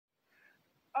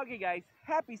Okay, guys,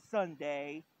 happy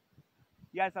Sunday.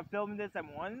 Yes, I'm filming this at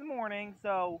 1 in the morning,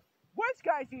 so which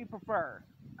guys do you prefer?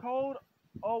 Cold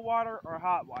water or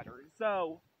hot water?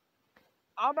 So,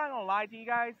 I'm not gonna lie to you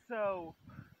guys,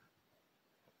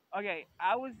 okay,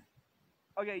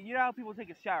 you know how people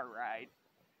take a shower, right?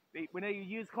 When they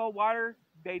use cold water,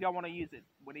 they don't want to use it.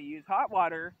 When they use hot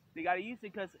water, they gotta use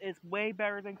it because it's way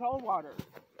better than cold water.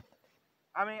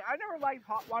 I mean, I never liked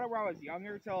hot water when I was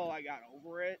younger till I got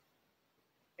over it.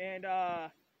 And,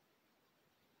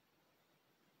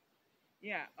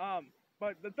 yeah,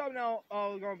 but the thumbnail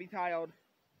is gonna be titled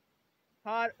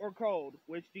 "Hot or Cold?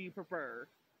 Which do you prefer?"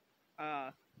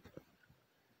 Uh,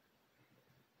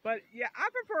 but yeah, I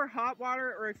prefer hot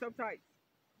water or sometimes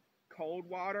cold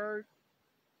water.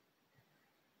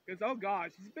 Cause oh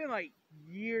gosh, it's been like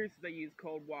years since I used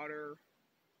cold water.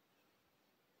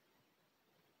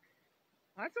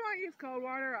 Last time I used cold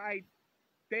water, I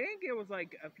think it was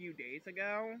like a few days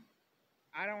ago.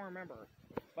 I don't remember.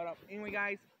 But anyway,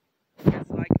 guys, just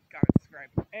like, comment,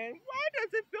 subscribe. And why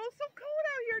does it feel so cold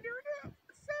out here